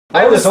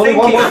I was only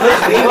one more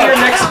place. Your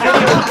next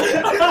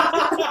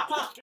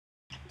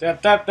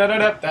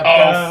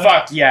Oh,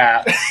 fuck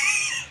yeah.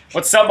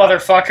 What's up,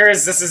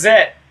 motherfuckers? This is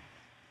it.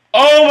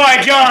 Oh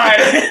my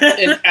god!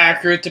 An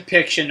accurate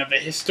depiction of a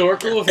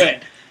historical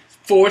event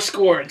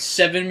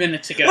 7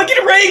 minutes ago. Look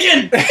at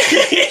Reagan!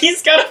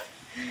 He's got a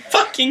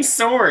fucking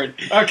sword.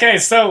 Okay,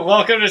 so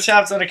welcome to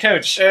Chaps on a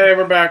Couch. Hey,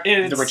 we're back.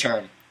 The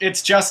return.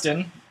 It's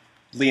Justin.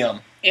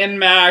 Liam. And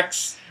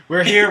Max.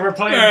 We're here, we're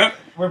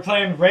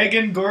playing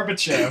Reagan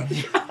Gorbachev.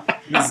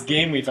 This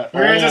game we've had. We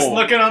were just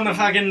looking on the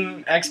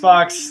fucking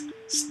Xbox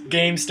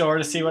game store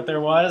to see what there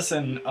was,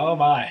 and oh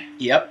my.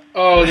 Yep.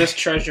 Oh, this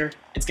treasure.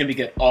 It's gonna be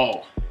good.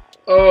 Oh.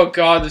 Oh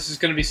god, this is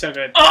gonna be so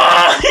good.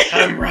 Oh!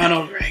 I'm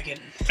Ronald Reagan.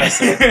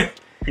 I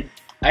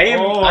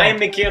am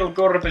Mikhail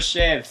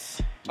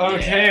Gorbachev.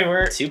 Okay, Yeah.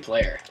 we're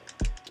 2-player.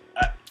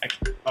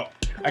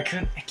 I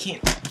can't.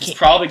 It's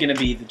probably gonna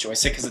be the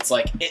joystick because it's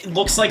like it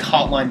looks like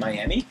Hotline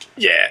Miami.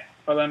 Yeah.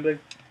 Oh, I'm big.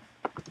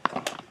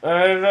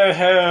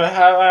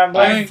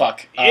 Oh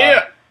fuck.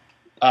 Yeah.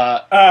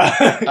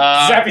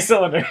 Zappy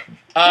Cylinder.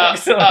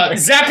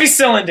 Zappy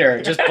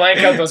Cylinder. Just blank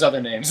out those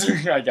other names,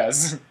 I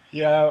guess.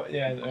 Yeah.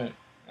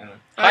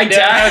 Hi,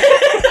 Dad.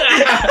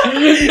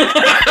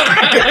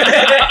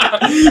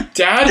 Dad.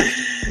 Dad?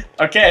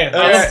 Okay.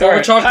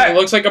 We're talking. It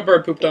looks like a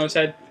bird pooped on his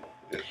head.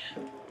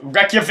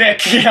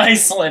 Reykjavik,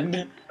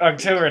 Iceland.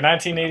 October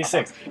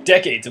 1986.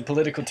 Decades of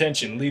political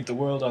tension leave the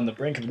world on the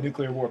brink of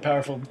nuclear war.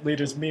 Powerful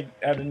leaders meet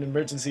at an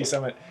emergency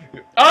summit.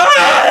 They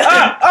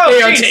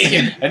are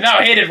taken. And now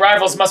hated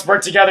rivals must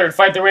work together and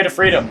fight their way to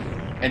freedom.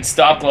 And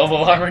stop global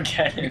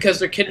Armageddon. Because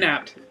they're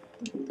kidnapped.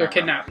 They're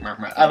kidnapped.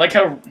 I like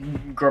how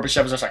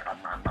Gorbachev was just like...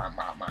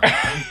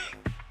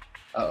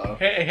 Uh-oh.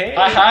 Hey.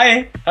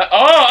 Hi.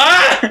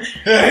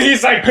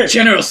 He's like...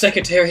 General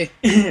Secretary.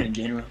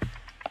 General.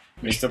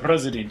 Mr.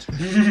 President.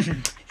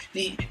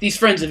 These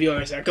friends of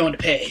yours are going to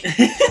pay.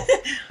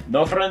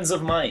 No friends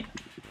of mine.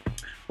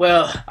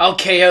 Well, I'll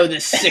KO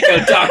this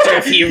sicko doctor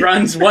if he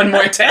runs one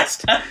more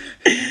test.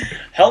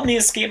 Help me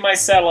escape my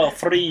cell, I'll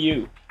free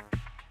you.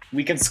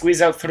 We can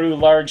squeeze out through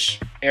large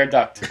air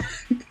duct.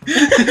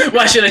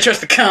 Why should I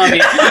trust the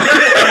commie?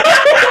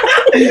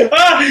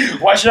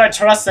 Why should I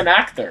trust an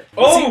actor?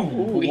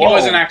 He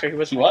was an actor. He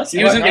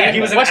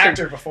was an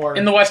actor before.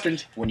 in the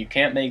westerns. When you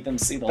can't make them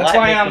see the That's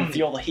light, why, make them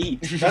feel the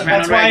heat.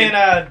 That's why in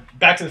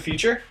Back to the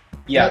Future,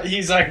 Yeah.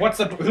 he's like,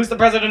 who's the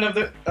president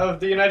of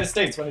the United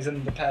States when he's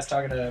in the past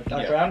talking to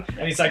Doc Brown,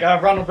 and he's like,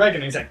 Ronald Reagan,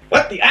 and he's like,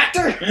 what, the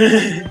actor?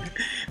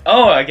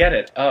 Oh, I get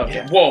it. Oh, okay.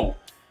 Yeah. Whoa.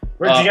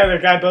 We're together,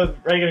 guide both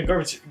Reagan and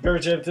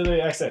Gorbachev to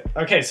the exit.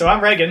 Okay, so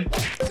I'm Reagan.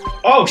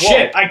 Oh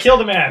shit, I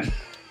killed a man.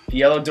 The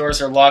yellow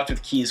doors are locked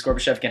with keys.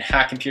 Gorbachev can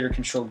hack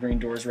computer-controlled green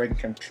doors. Reagan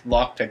can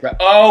lockpick.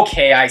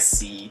 Okay, I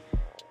see.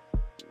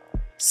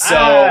 So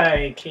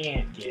I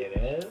can't get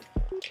it.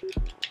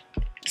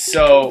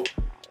 So,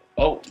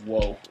 oh,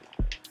 whoa.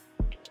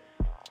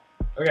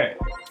 Okay.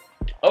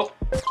 Oh.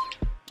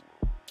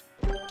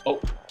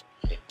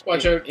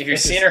 Watch out. If you're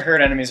seeing or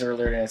heard enemies or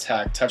alerting an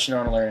attack, touch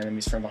non-alert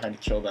enemies from behind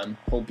to kill them.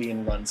 Hold B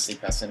and run,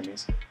 sneak past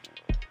enemies.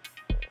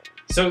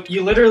 So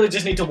you literally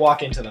just need to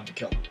walk into them to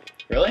kill them.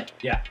 Really?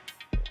 Yeah.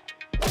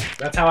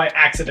 That's how I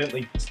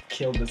accidentally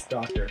killed this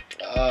doctor.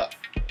 Where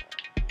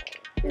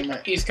am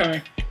I? He's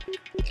coming.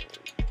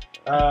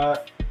 Yeah,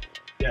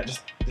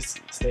 just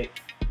stay.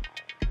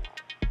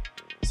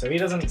 So he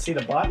doesn't see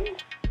the button?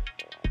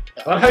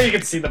 I love how you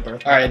can see the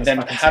birth. Alright,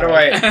 then how do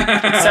I... It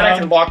said I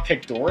can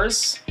lockpick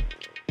doors?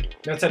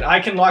 No, it said I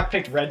can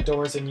lockpick red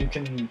doors and you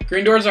can...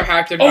 Green doors are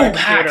hacked. Oh,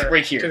 hack!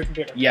 Right here. To the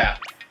computer. Yeah.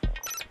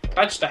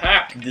 Touch the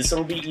hack.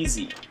 This'll be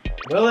easy.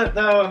 Will it,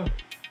 though?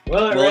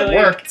 Will it Will really? it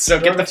work? So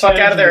get the fuck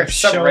out of there.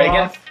 Sup, Show Reagan?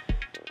 off?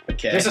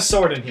 Okay. There's a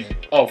sword in here.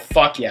 Oh,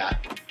 fuck yeah.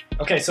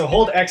 Okay, so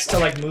hold X to,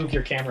 like, move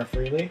your camera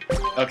freely.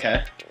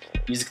 Okay.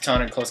 Use a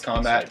katana in close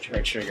combat.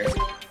 Right trigger.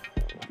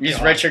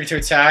 Use right trigger to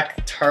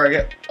attack.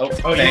 Target. Oh, Oh,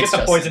 thanks, you get the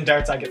Justin. poison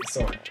darts, I get the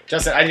sword.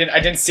 Justin, I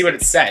didn't see what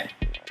it said.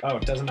 Oh,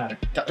 it doesn't matter.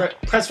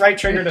 Press right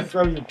trigger to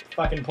throw your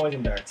fucking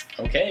poison darts.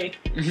 Okay.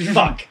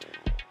 Fuck.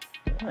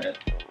 What?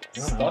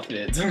 know. Stop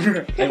it.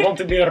 I want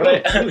to be a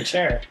right. Ooh,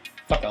 chair.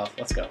 Fuck off.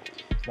 Let's go.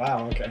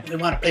 Wow, okay. We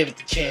want to play with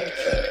the chair.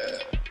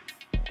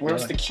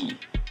 Where's the key?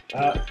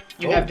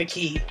 You have the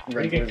key.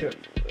 Right.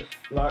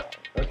 Lock.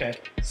 Okay,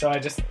 so I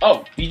just...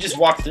 Oh, you just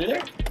walked through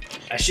there?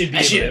 I should be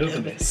able to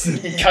open this.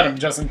 Cut him,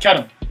 Justin. Cut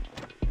him.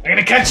 I'm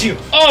gonna cut you!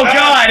 Oh,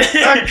 God!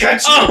 I'll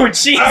cut you! Oh,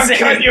 Jesus! I'll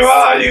cut you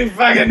all, you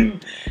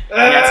fucking...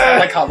 Yeah, it's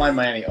like Hotline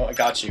Miami. Oh, I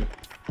got you.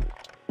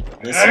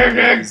 This I'm one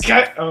gonna is-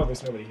 cut... Oh,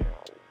 there's nobody here.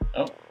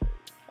 Oh. I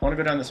want to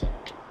go down this one.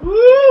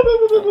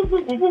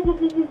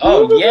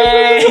 Oh,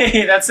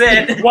 yay! That's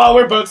it! While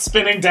we're both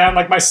spinning down,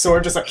 like my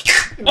sword just like...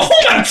 Oh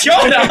my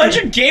god,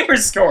 100 gamer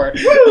score!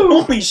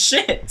 Holy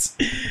shit!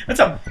 That's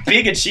a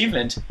big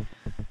achievement.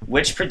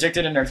 Which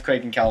predicted an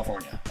earthquake in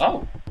California?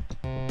 Oh.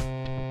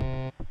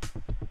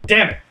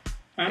 Damn it.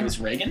 It was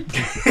Reagan?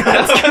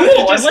 That's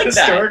cool, I like that.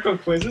 Historical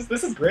quizzes.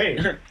 This is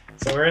great.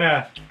 So we're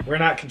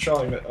not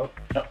controlling it. Oh.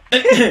 No.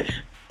 That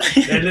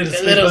little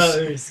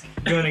spitballer's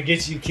gonna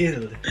get you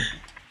killed.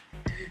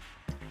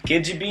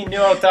 KGB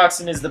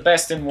neurotoxin is the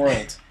best in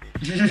world.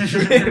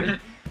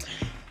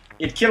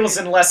 It kills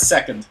in less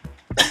second.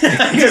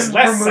 Just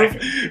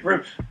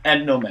remove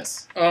and no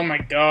mess. Oh my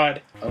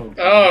god. Oh, God.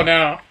 Oh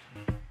no.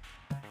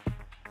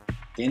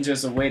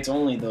 Dangers await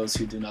only those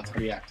who do not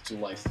react to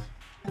life.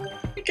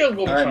 Mikhail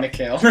Gorbachev. Alright,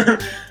 Mikhail.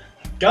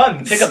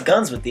 Guns. Pick up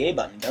guns with the A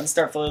button. Guns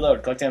start fully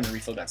loaded. Collect them to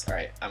refill guns.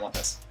 Alright, I want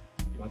this.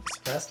 You want this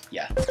suppressed?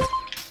 Yeah.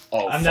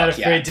 Oh, I'm fuck not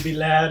afraid yeah. to be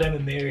loud. I'm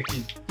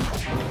American.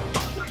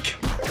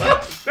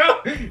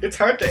 No, it's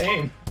hard to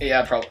aim.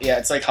 Yeah, probably. Yeah,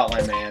 it's like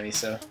Hotline Miami,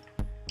 so.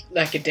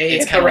 Like a day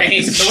It's at the kinda like-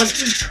 range.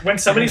 So when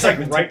somebody's like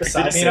right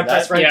beside me and I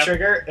press right Yeah.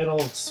 trigger,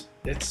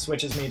 it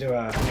switches me to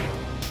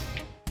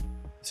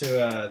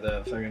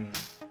the fucking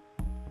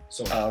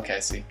sword Oh, okay, I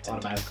see.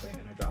 automatically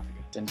and I drop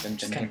again. Dun, dun,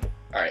 Just dun, kind dun.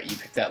 Alright, you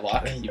pick that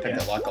lock. You pick Yeah.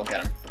 that lock, I'll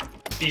get him.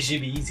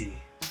 easy.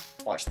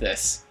 Watch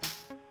this.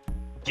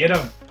 Get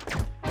him.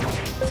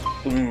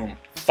 Boom.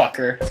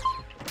 Fucker.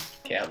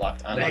 Okay, I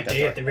unlocked Like that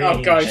day at door. the Oh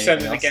range. god, you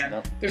said it Anything again.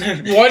 else?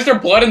 Why is there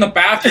blood in the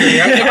bathroom? You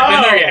haven't even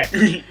been there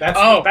yet.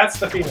 That's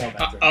the female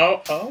bathroom.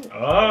 Oh.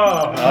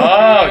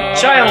 Oh,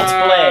 child's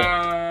play.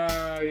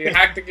 You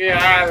hacked the game.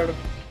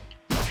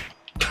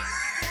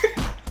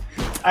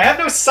 I have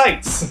no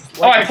sights.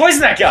 Oh, I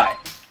poisoned that guy!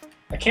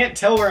 I can't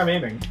tell where I'm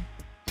aiming.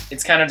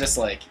 It's kind of just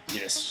like, you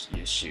just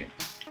shoot.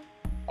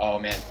 Oh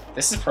man,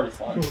 this is pretty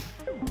fun.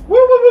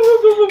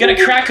 Gonna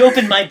crack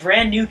open my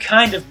brand new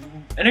kind of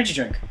energy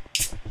drink.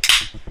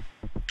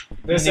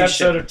 This New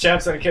episode shit. of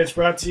ChapsOnACouch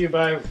brought to you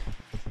by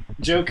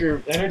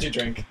Joker Energy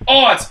Drink.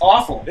 Oh, it's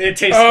awful. It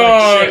tastes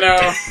Oh like shit.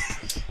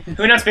 no.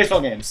 Who knows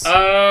baseball games?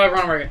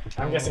 Ronald Reagan.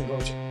 I'm guessing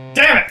Gorbachev.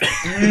 Damn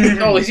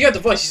it! Oh, he's got the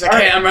voice. He's like,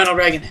 Alright. hey, I'm Ronald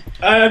Reagan.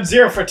 I'm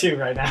 0 for 2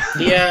 right now.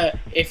 Yeah,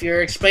 if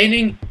you're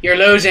explaining, you're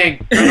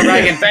losing. Ronald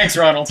Reagan. Thanks,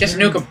 Ronald. Just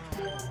nuke him.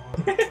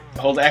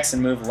 Hold X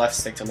and move left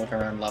stick to look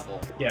around level.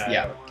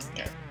 Yeah.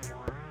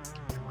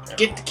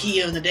 Get the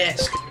key on the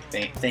desk.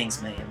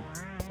 Thanks, man.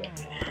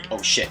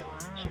 Oh shit.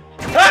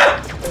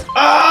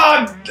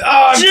 Oh,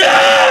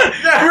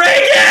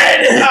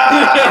 Reagan!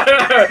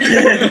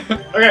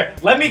 Okay,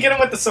 let me get him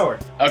with the sword.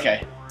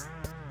 Okay,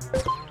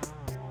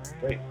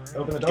 Wait,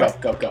 open the door.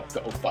 go.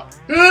 Oh fuck.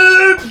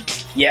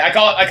 Yeah,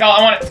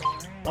 I want it.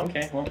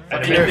 Okay, well. I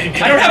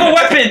I don't have a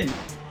weapon!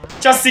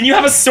 Justin, you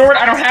have a sword,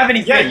 I don't have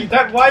anything.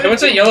 Yeah, why did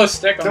What's a yellow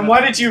stick on Then it?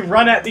 why did you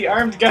run at the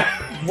armed guy?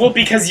 Well,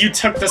 because you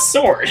took the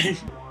sword.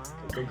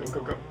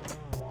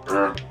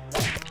 Go.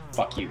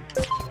 Fuck you.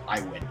 I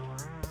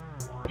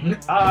win.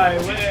 I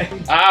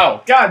win.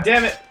 Ow. God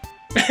damn it.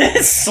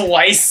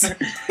 Slice.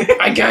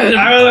 I got him.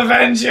 I will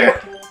avenge you.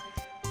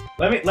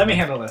 Let me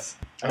handle this.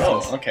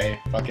 Oh, okay.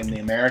 Fucking the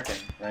American,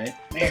 right?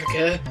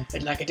 America,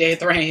 it's like a day at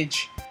the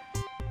range.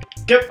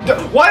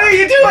 What are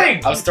you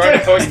doing? I was throwing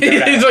a poison dart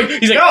at him.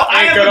 he's like, No, I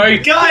hey, have good a eye.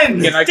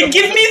 gun. Can I Then come-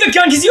 give me the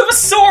gun, because you have a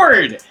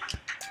sword!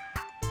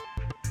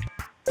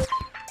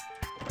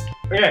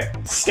 Okay,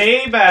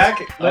 stay back.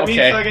 Let me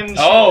fucking shoot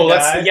Oh, the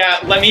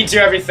guy. let me do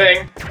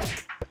everything.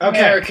 Okay,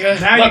 America.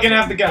 now you Look. can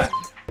have the gun.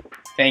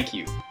 Thank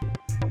you.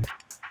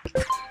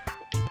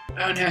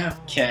 Oh no.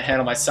 Can't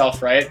handle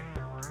myself, right?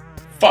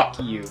 Fuck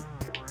you.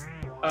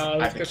 I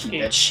Let's have go a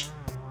key, ski. bitch.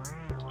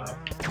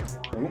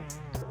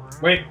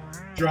 Wait,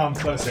 draw him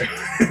closer.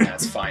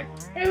 That's fine.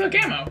 Hey, look,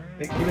 ammo.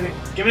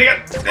 Give me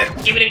the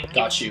gun. Give it.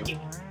 Got you.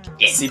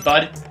 See,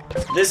 bud?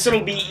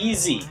 This'll be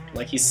easy.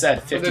 Like he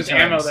said 50 There's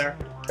times. ammo there.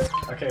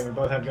 Okay, we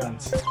both have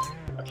guns.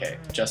 Okay,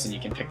 Justin, you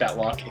can pick that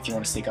lock if you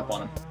want to sneak up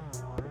on him.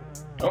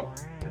 I'm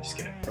just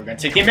kidding. We're gonna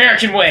take the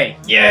American way.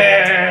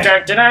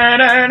 Yeah.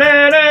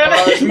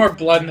 Oh, there's more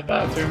blood in the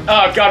bathroom.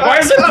 Oh god, why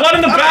is there blood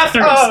in the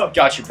bathrooms? Oh.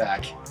 Got your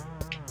back.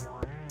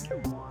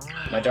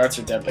 My darts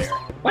are deadlier.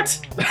 What?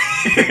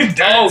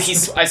 Oh,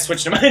 I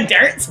switched him.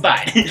 Darts,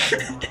 bud.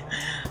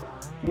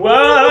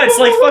 Whoa, it's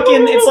like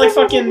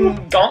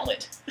fucking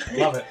Gauntlet.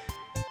 Love it.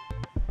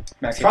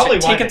 Max, Probably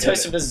why take a they did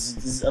toast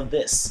it. of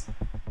this.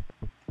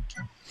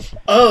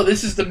 Oh,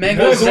 this is the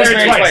mango. This is That's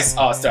Mary Mary twice.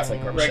 Oh, it's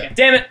definitely Gorbachev. Reagan.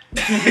 Damn it.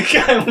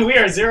 We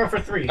are 0 for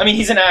 3. I mean,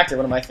 he's an actor.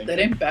 What am I thinking? That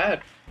ain't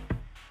bad.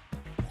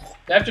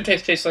 The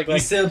aftertaste tastes like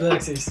still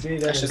looks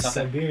straight That's just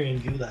nothing. Siberian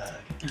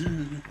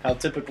gulag. How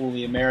typical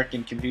the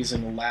American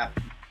confusing a lap.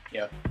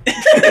 Yep.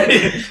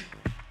 Oh,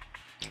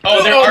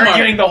 Oh, they're my-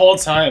 arguing the whole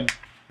time.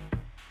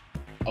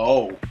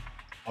 Oh,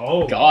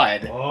 Oh.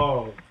 God.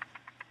 Oh.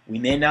 We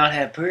may not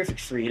have perfected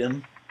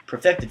freedom,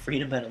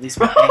 but at least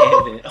we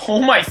have it. Oh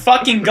my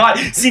fucking God.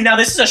 See, now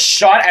this is a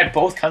shot at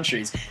both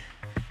countries.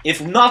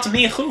 If not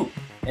me, who?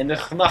 And the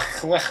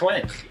Thanks,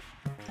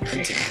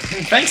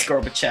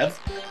 Gorbachev.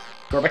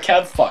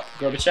 Fuck.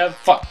 Gorbachev.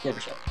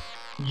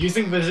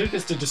 Using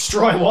bazookas to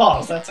destroy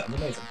walls. That sounds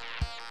amazing.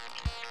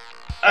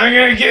 I'm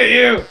gonna get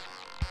you!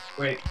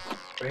 Wait.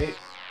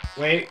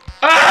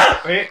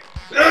 Ah!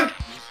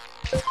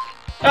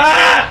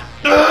 Ah!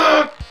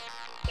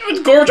 It's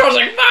Gorbachev's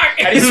like, fuck!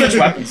 How do you switch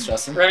weapons,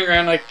 Justin? Running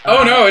around like,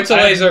 oh no, it's a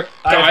I- laser.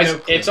 I have Guys, no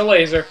clue. it's a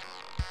laser.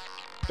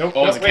 Nope,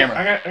 Oh, it's a wait,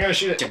 camera. I'm gonna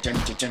shoot it.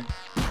 You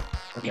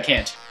Okay.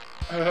 can't.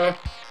 Uh,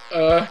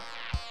 I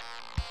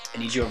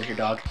need you over here,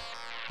 dog.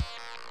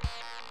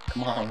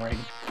 Come on, Reagan.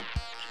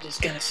 is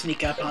gonna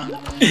sneak up on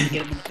them and get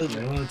him in the It'll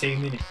pooper. only take a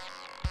minute.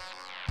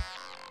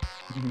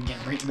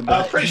 Get right to the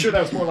butt. Pretty sure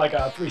that was more like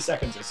 3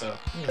 seconds or so.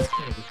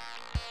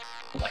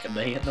 Like a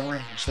day at the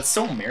range. That's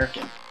so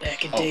American.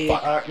 Back in Oh, day,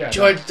 fuck. Yeah,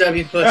 George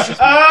W. Bush. Just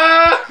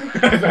I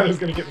thought it was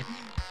gonna get me.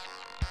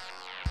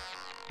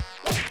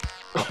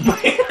 Oh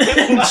my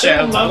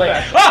I love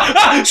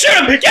that.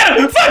 Shoot him! Get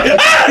him! Fuck!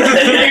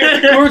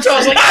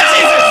 Gorbachev's like,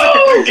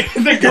 Ah,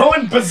 Jesus! They're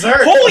going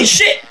berserk. Holy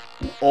shit!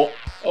 Oh,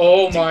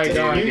 oh my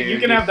god. You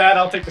can have that.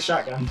 I'll take the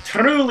shotgun.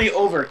 truly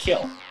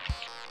overkill.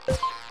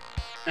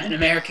 An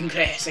American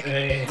classic.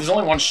 Hey. There's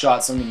only one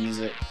shot, so I'm gonna use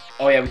it.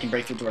 Oh yeah, we can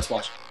break through doors.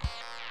 Watch.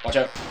 Watch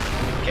out.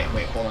 Okay,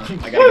 wait, hold on.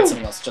 I gotta get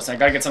something else. Justin, I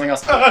gotta get something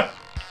else.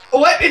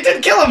 What? It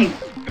didn't kill him!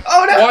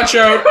 Oh no! Watch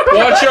out!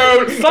 Watch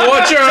out! Watch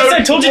out! Justin,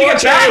 I told you to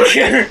Watch get out!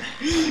 back!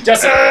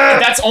 Justin,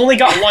 that's only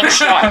got one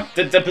shot.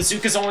 The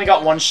bazooka's only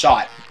got one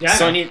shot. Yeah, I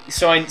so know.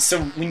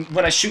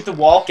 when I shoot the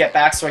wall, get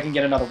back so I can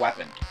get another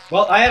weapon.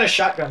 Well, I had a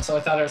shotgun, so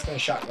I thought I was gonna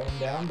shotgun him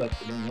down, but it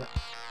didn't work.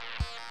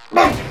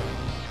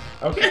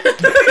 Okay.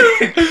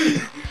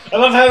 I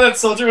love how that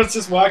soldier was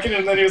just walking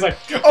and then he was like,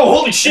 "Oh,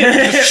 holy shit!"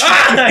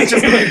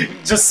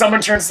 just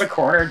someone turns the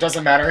corner. It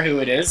doesn't matter who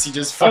it is. He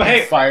just fucking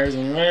hey. fires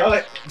anywhere. Oh,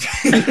 like,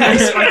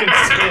 nice fucking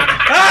spin.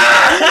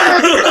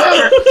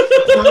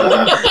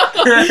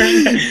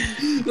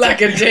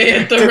 Like a day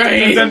at the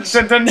range.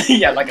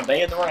 Yeah, like a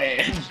day in the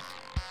range.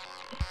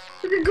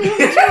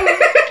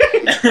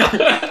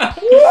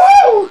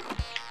 Woo!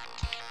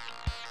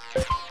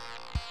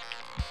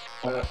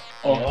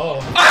 Oh.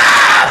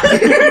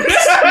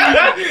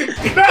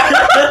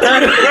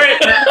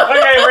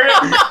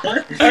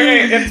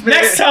 Okay,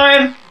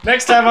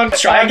 next time on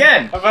Try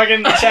again. A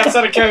fucking Chaps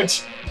on a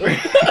Couch. We're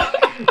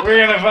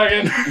gonna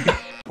fucking.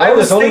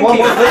 There's only one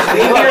more place to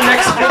Maybe your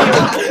next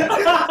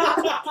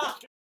video.